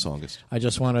was this August. I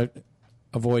just want to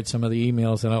avoid some of the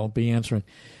emails that I'll be answering.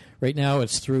 Right now,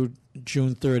 it's through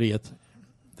June 30th.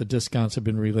 The discounts have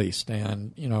been released,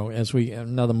 and as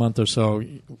another month or so,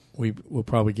 we'll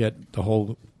probably get the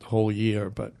whole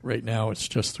year. But right now, it's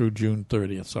just through June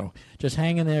 30th. So just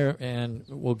hang in there, and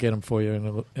we'll get them for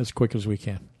you as quick as we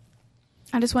can.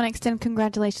 I just want to extend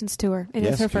congratulations to her. It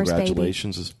yes, is her first baby.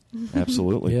 Congratulations.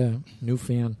 Absolutely. Yeah, new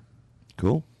fan.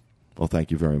 Cool. Well,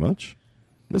 thank you very much.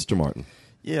 Mr. Martin.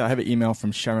 Yeah, I have an email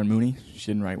from Sharon Mooney. She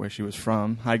didn't write where she was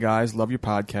from. Hi, guys. Love your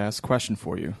podcast. Question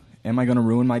for you. Am I going to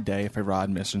ruin my day if I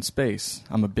ride Mission Space?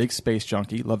 I'm a big space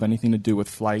junkie, love anything to do with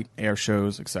flight, air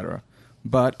shows, etc.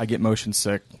 But I get motion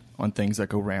sick on things that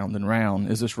go round and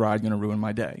round. Is this ride going to ruin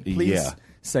my day? Please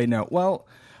say no. Well,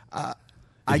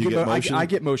 I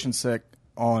get motion sick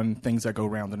on things that go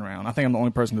round and round. I think I'm the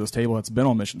only person at this table that's been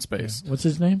on Mission Space. Yeah. What's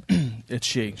his name? It's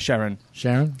Sharon.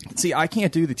 Sharon? See, I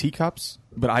can't do the teacups,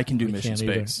 but I can do Mission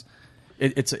Space.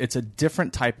 It's a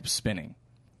different type of spinning.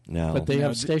 No. But they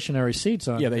have stationary seats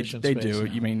on. Yeah, they Mission do.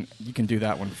 Space. You mean you can do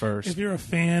that one first. If you're a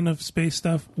fan of space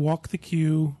stuff, walk the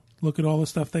queue, look at all the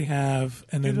stuff they have,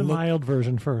 and Do then the look. mild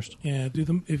version first. Yeah, do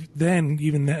them.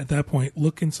 At that point,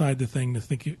 look inside the thing to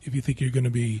think if you think you're going to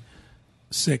be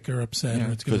sick or upset,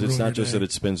 or it's going to Because it's ruin not just your day. that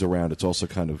it spins around; it's also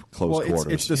kind of close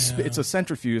quarters. It's a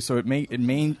centrifuge, so it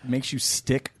makes you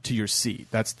stick to your seat.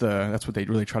 That's what they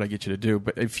really try to get you to do.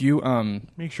 But if you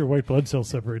Makes your white blood cells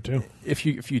separate too. if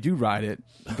you do ride it,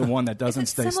 the one that doesn't Is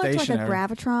it stay similar stationary, to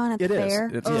like a Gravitron at the it is. fair?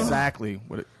 It's Oh. exactly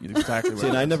what See,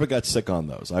 and I never got sick on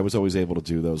those. I was always able to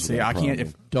do those. See, without I can't.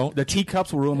 problem. Don't- The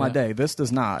teacups will ruin my Yeah. day. This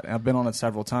does not. I've been on it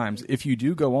several times. If you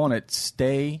do go on it,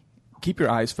 keep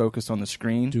your eyes focused on the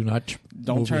screen. Do not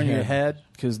Don't move turn your head,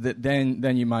 because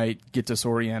then you might get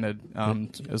disoriented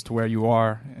as to where you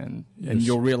are, and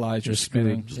you'll realize you're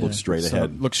spinning. screwed. Look straight So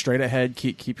ahead. look straight ahead.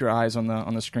 Keep your eyes on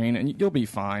the screen, and you'll be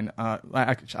fine.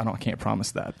 I can't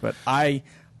promise that, but I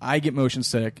get motion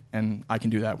sick, and I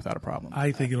can do that without a problem.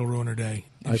 I think it'll ruin her day.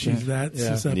 If I she's think- that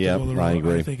yeah. susceptible Yep, to I roll,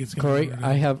 agree. I think it's going to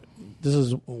Corey, this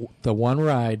is the one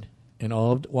ride in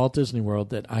all of Walt Disney World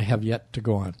that I have yet to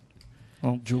go on.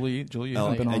 Well, Julie, Oh, you've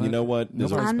been on and it. you know what? There's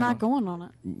Nobody's I'm been not on- going on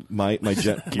it.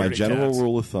 my general cats.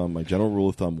 rule of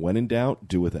thumb: when in doubt,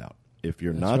 do without. If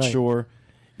you're not right. sure,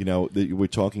 that we're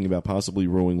talking about possibly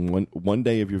ruining one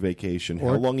day of your vacation. How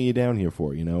Or- long are you down here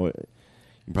for?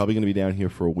 You're probably going to be down here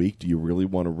for a week. Do you really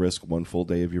want to risk one full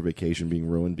day of your vacation being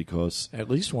ruined because? At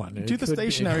least one. Do the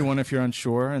stationary one if you're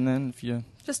unsure, and then if you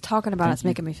Just talking about it's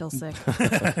making me feel sick.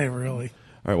 really.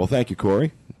 All right. Well, thank you,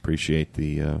 Corey. Appreciate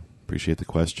the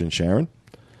question, Sharon.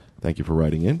 Thank you for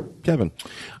writing in, Kevin.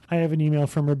 I have an email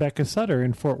from Rebecca Sutter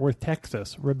in Fort Worth,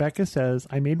 Texas. Rebecca says,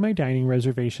 I made my dining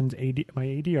reservations, my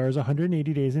ADRs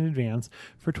 180 days in advance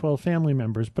for 12 family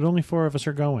members, but only 4 of us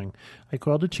are going. I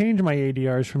called to change my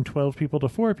ADRs from 12 people to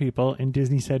 4 people, and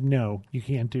Disney said, no, you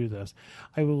can't do this.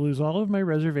 I will lose all of my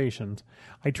reservations.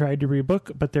 I tried to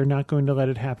rebook, but they're not going to let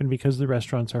it happen because the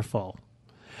restaurants are full.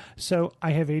 So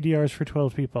I have ADRs for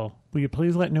 12 people. Will you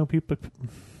please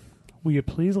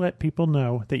let people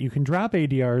know that you can drop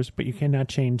ADRs, but you cannot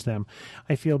change them?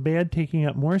 I feel bad taking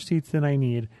up more seats than I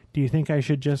need. Do you think I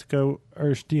should just go,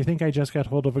 or do you think I just got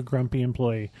hold of a grumpy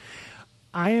employee?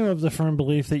 I am of the firm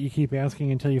belief that you keep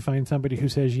asking until you find somebody who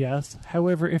says yes.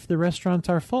 However, if the restaurants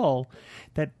are full,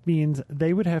 that means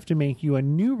they would have to make you a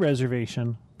new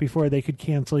reservation, before they could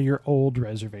cancel your old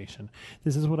reservation.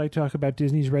 This is what I talk about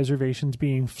Disney's reservations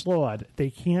being flawed. They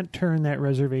can't turn that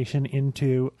reservation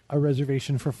into a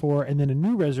reservation for 4 and then a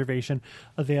new reservation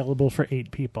available for 8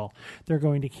 people. They're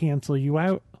going to cancel you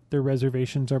out. Their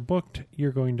reservations are booked.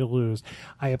 You're going to lose.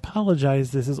 I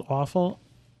apologize. This is awful.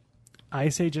 I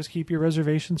say just keep your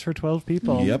reservations for 12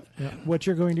 people. Yep. What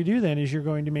you're going to do then is you're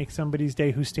going to make somebody's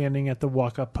day who's standing at the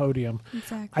walk-up podium.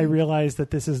 Exactly. I realize that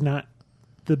this is not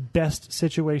the best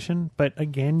situation, but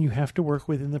again, you have to work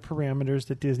within the parameters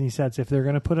that Disney sets. If they're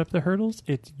going to put up the hurdles,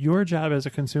 it's your job as a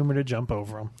consumer to jump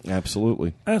over them.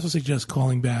 Absolutely. I also suggest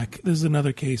calling back. This is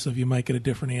another case of you might get a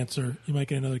different answer. You might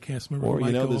get another cast member who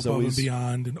might go above and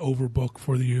beyond and overbook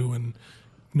for you and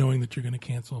knowing that you're going to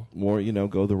cancel. Or,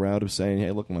 go the route of saying,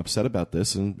 hey, look, I'm upset about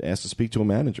this, and ask to speak to a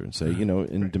manager and say,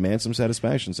 and demand some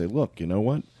satisfaction. Say, look, you know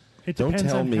what? Don't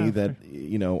tell me that,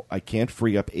 I can't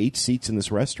free up 8 seats in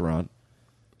this restaurant.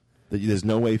 That there's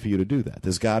no way for you to do that.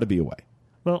 There's got to be a way.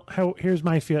 Well, here's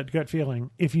my gut feeling.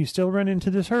 If you still run into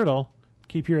this hurdle,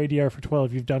 keep your ADR for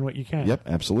 12. You've done what you can. Yep,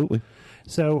 absolutely.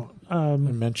 So,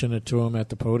 and mention it to them at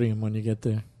the podium when you get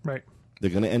there. Right.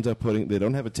 They're going to end up they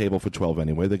don't have a table for 12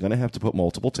 anyway. They're going to have to put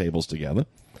multiple tables together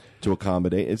to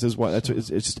accommodate. It's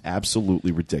just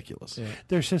absolutely ridiculous. Yeah.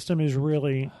 Their system is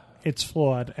it's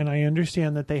flawed. And I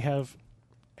understand that they have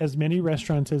as many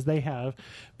restaurants as they have,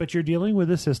 but you're dealing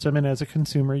with a system, and as a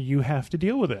consumer, you have to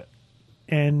deal with it.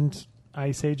 And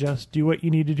I say just do what you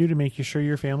need to do to make sure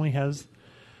your family has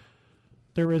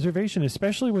their reservation,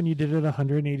 especially when you did it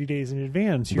 180 days in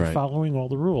advance. You're following all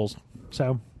the rules.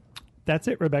 So that's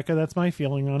it, Rebecca. That's my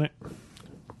feeling on it.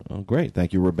 Oh, great.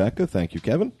 Thank you, Rebecca. Thank you,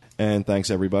 Kevin. And thanks,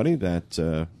 everybody. That's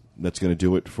going to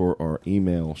do it for our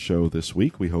email show this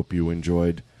week. We hope you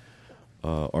enjoyed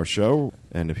our show.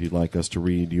 And if you'd like us to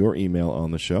read your email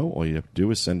on the show, all you have to do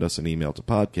is send us an email to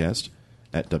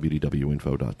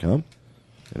podcast@wdwinfo.com.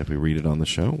 And if we read it on the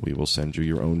show, we will send you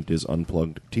your own Diz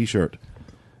Unplugged t-shirt.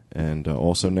 And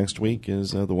also next week is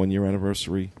the 1-year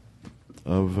anniversary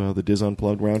of the Diz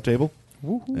Unplugged Roundtable.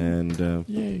 Woo-hoo.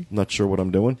 And not sure what I'm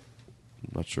doing.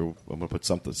 I'm not sure. I'm going to put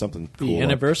something cool The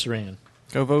anniversary in.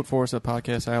 Go vote for us at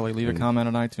Podcast Alley. Leave a comment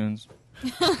on iTunes.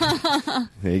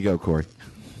 There you go, Corey.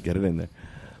 Get it in there.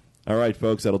 All right,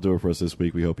 folks, that'll do it for us this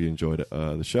week. We hope you enjoyed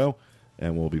the show,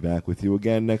 and we'll be back with you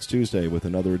again next Tuesday with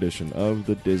another edition of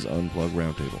the Diz Unplugged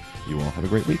Roundtable. You all have a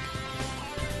great week.